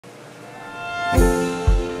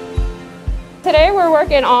Today we're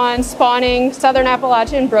working on spawning Southern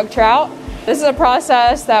Appalachian Brook Trout. This is a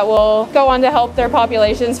process that will go on to help their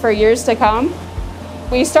populations for years to come.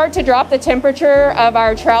 We start to drop the temperature of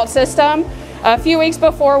our trout system a few weeks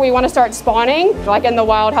before we want to start spawning, like in the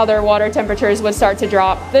wild, how their water temperatures would start to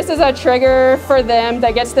drop. This is a trigger for them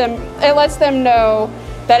that it lets them know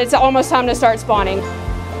that it's almost time to start spawning.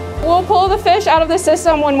 We'll pull the fish out of the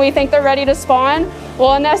system when we think they're ready to spawn.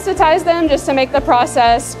 We'll anesthetize them just to make the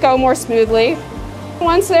process go more smoothly.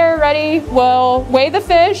 Once they're ready, we'll weigh the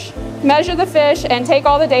fish, measure the fish, and take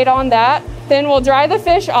all the data on that. Then we'll dry the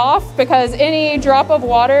fish off because any drop of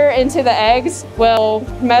water into the eggs will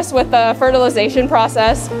mess with the fertilization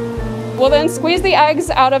process. We'll then squeeze the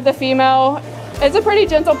eggs out of the female. It's a pretty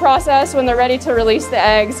gentle process when they're ready to release the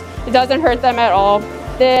eggs. It doesn't hurt them at all.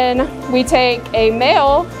 Then we take a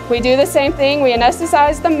male, we do the same thing, we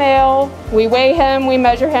anesthetize the male, we weigh him, we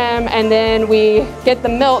measure him, and then we get the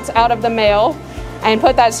milt out of the male and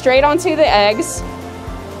put that straight onto the eggs.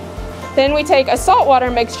 Then we take a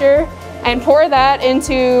saltwater mixture and pour that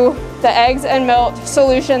into the eggs and milt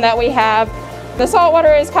solution that we have. The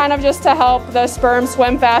saltwater is kind of just to help the sperm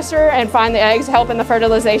swim faster and find the eggs, help in the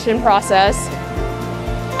fertilization process.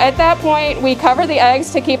 At that point, we cover the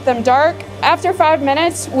eggs to keep them dark. After 5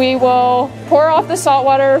 minutes, we will pour off the salt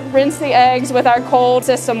water, rinse the eggs with our cold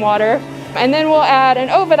system water, and then we'll add an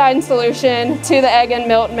Ovidine solution to the egg and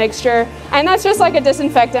milt mixture, and that's just like a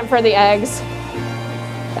disinfectant for the eggs.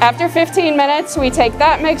 After 15 minutes, we take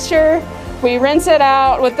that mixture, we rinse it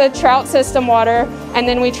out with the trout system water, and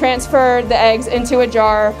then we transfer the eggs into a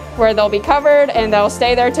jar where they'll be covered and they'll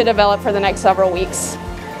stay there to develop for the next several weeks.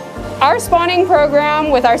 Our spawning program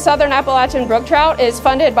with our Southern Appalachian Brook Trout is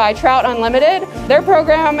funded by Trout Unlimited. Their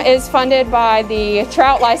program is funded by the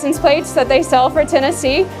trout license plates that they sell for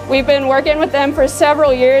Tennessee. We've been working with them for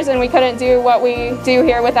several years and we couldn't do what we do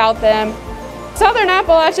here without them. Southern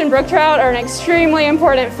Appalachian Brook Trout are an extremely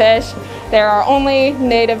important fish. They're our only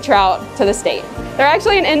native trout to the state. They're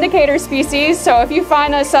actually an indicator species, so if you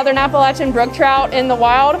find a Southern Appalachian Brook Trout in the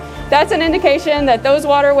wild, that's an indication that those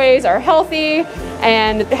waterways are healthy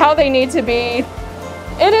and how they need to be.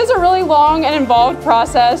 It is a really long and involved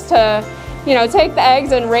process to, take the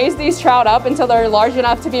eggs and raise these trout up until they're large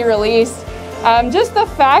enough to be released. Just the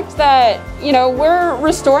fact that, we're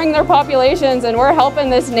restoring their populations and we're helping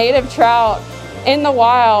this native trout in the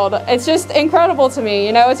wild, it's just incredible to me.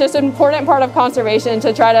 It's just an important part of conservation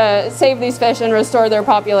to try to save these fish and restore their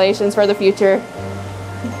populations for the future.